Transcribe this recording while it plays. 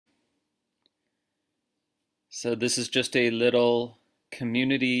So this is just a little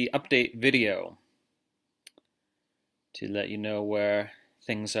community update video to let you know where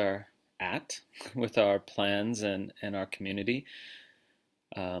things are at with our plans and our community.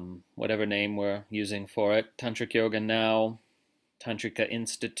 Whatever name we're using for it, Tantric Yoga Now, Tantrika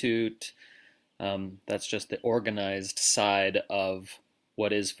Institute, that's just the organized side of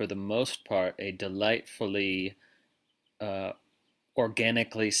what is, for the most part, a delightfully uh,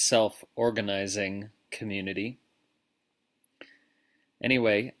 organically self-organizing community.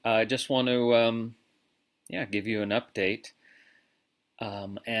 Anyway, I just want to give you an update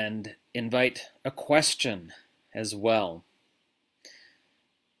and invite a question as well.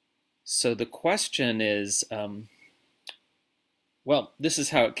 So the question is, well, this is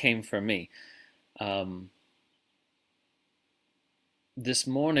how it came for me. This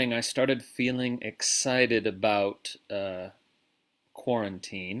morning I started feeling excited about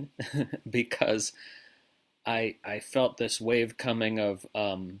quarantine because I felt this wave coming of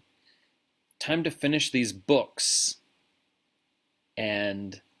time to finish these books.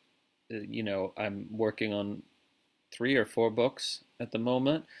 And, I'm working on 3 or 4 books at the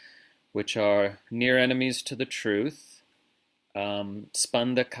moment, which are Near Enemies to the Truth,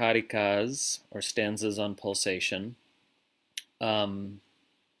 Spanda Karikas, or Stanzas on Pulsation,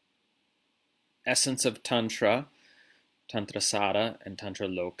 Essence of Tantra, Tantra Sada, and Tantra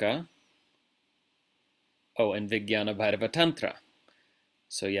Loka. Oh, and Vijnana Bhairava Tantra.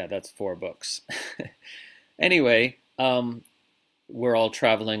 So yeah, that's 4 books. Anyway, we're all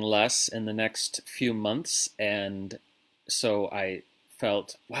traveling less in the next few months, and so I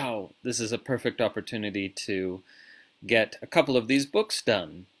felt, wow, this is a perfect opportunity to get a couple of these books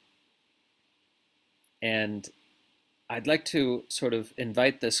done. And I'd like to sort of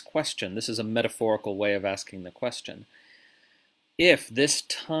invite this question. This is a metaphorical way of asking the question. If this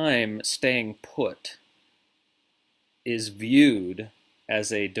time staying put is viewed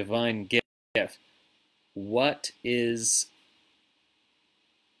as a divine gift, what does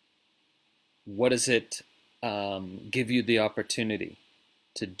it give you the opportunity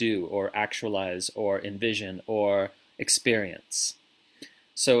to do or actualize or envision or experience?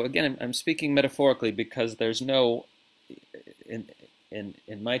 So again, I'm speaking metaphorically because there's no, in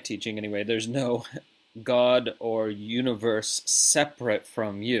my teaching anyway, there's no God or universe separate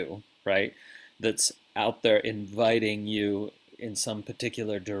from you, right? That's out there inviting you in some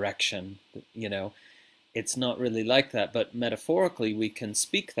particular direction. It's not really like that, but metaphorically we can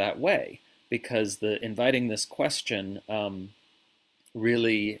speak that way, because the inviting this question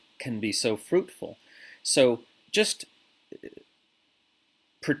really can be so fruitful. So just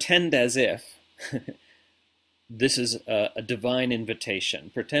pretend as if this is a divine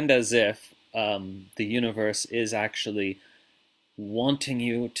invitation. Pretend as if the universe is actually wanting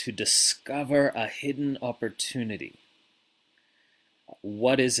you to discover a hidden opportunity.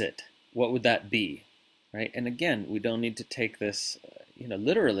 What is it? What would that be? Right? And again, we don't need to take this,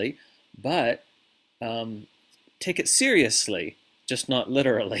 literally, but take it seriously, just not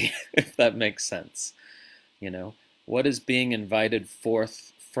literally, if that makes sense. What is being invited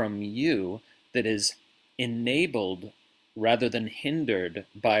forth from you that is enabled rather than hindered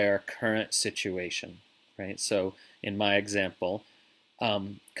by our current situation, right? So in my example,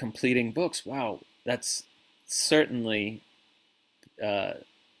 completing books, wow, that's certainly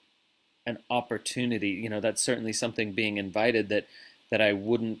an opportunity. That's certainly something being invited that I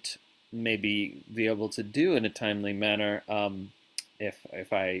wouldn't maybe be able to do in a timely manner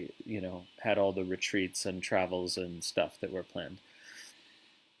if I had all the retreats and travels and stuff that were planned.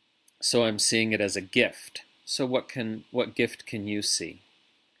 So I'm seeing it as a gift. So what gift can you see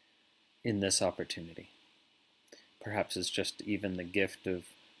in this opportunity? Perhaps it's just even the gift of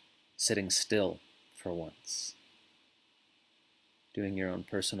sitting still for once, doing your own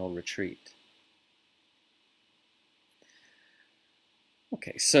personal retreat.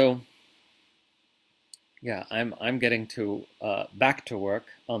 Okay, so yeah, I'm getting to back to work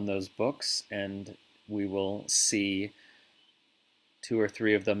on those books, and we will see 2 or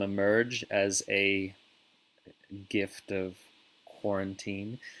 3 of them emerge as a gift of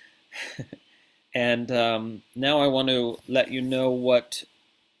quarantine. And now I want to let you know what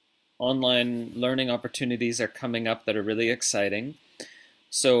online learning opportunities are coming up that are really exciting.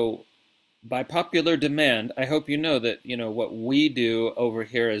 So by popular demand, I hope you know that what we do over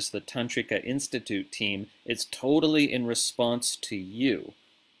here as the Tantrika Institute team, it's totally in response to you,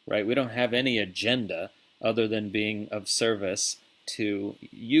 right? We don't have any agenda other than being of service to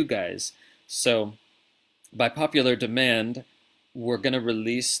you guys. So by popular demand, we're going to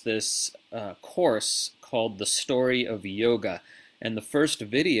release this course called The Story of Yoga. And the first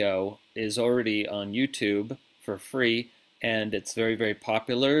video is already on YouTube for free, and it's very, very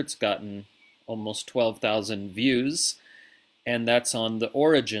popular. It's gotten almost 12,000 views, and that's on the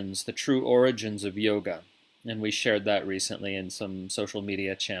origins, the true origins of yoga. And we shared that recently in some social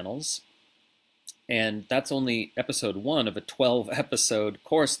media channels. And that's only episode 1 of a 12-episode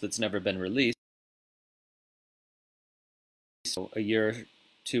course that's never been released. So a year or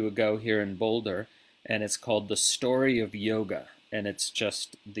two ago here in Boulder, and it's called The Story of Yoga. And it's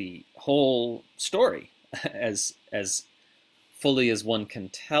just the whole story as fully as one can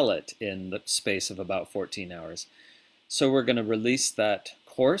tell it in the space of about 14 hours. So we're going to release that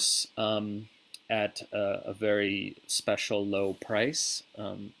course at a very special low price,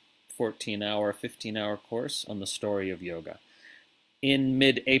 14-hour, 15-hour course on the story of yoga in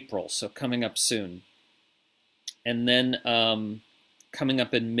mid-April, so coming up soon. And then coming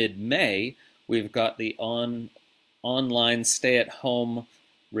up in mid-May, we've got the online stay-at-home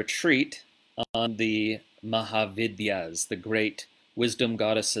retreat on the Mahavidyas, the great wisdom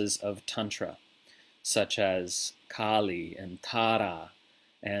goddesses of Tantra, such as Kali and Tara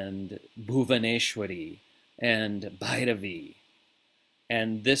and Bhuvaneshwari and Bhairavi.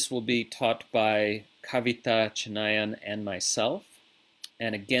 And this will be taught by Kavita Chinayan and myself.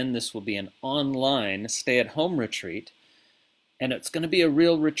 And again, this will be an online stay-at-home retreat. And it's going to be a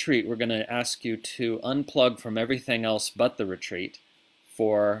real retreat. We're going to ask you to unplug from everything else but the retreat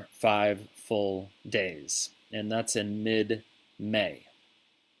for 5 full days. And that's in mid-May.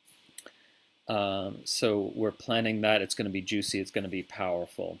 So we're planning that. It's going to be juicy. It's going to be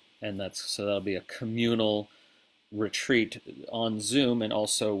powerful. And so that'll be a communal retreat on Zoom, and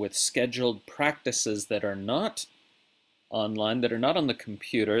also with scheduled practices that are not online, that are not on the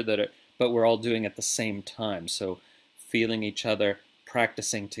computer, but we're all doing at the same time. So feeling each other,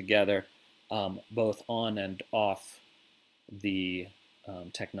 practicing together, both on and off the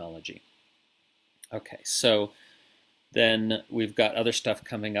technology. Okay, so then we've got other stuff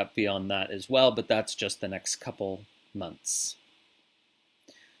coming up beyond that as well, but that's just the next couple months.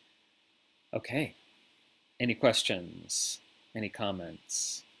 Okay, any questions? Any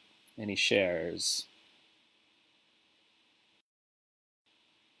comments? Any shares?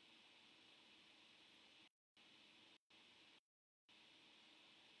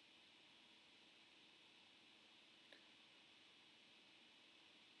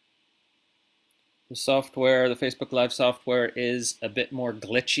 The software, the Facebook Live software, is a bit more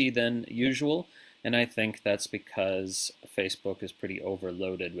glitchy than usual, and I think that's because Facebook is pretty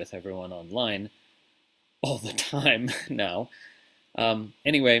overloaded with everyone online all the time now.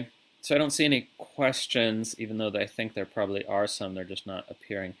 Anyway, so I don't see any questions, even though I think there probably are some, they're just not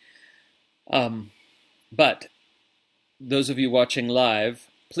appearing. But those of you watching live,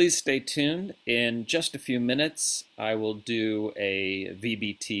 please stay tuned. In just a few minutes, I will do a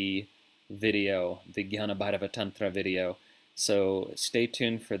VBT video, Vijnana Bhairava Tantra video. So stay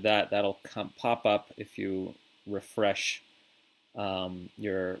tuned for that. That'll pop up if you refresh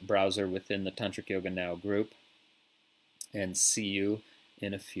your browser within the Tantric Yoga Now group. And see you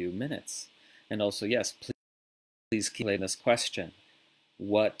in a few minutes. And also, yes, please keep playing this question.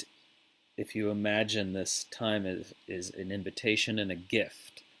 What, if you imagine this time is an invitation and a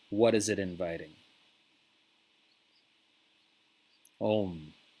gift, what is it inviting?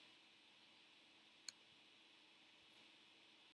 Om.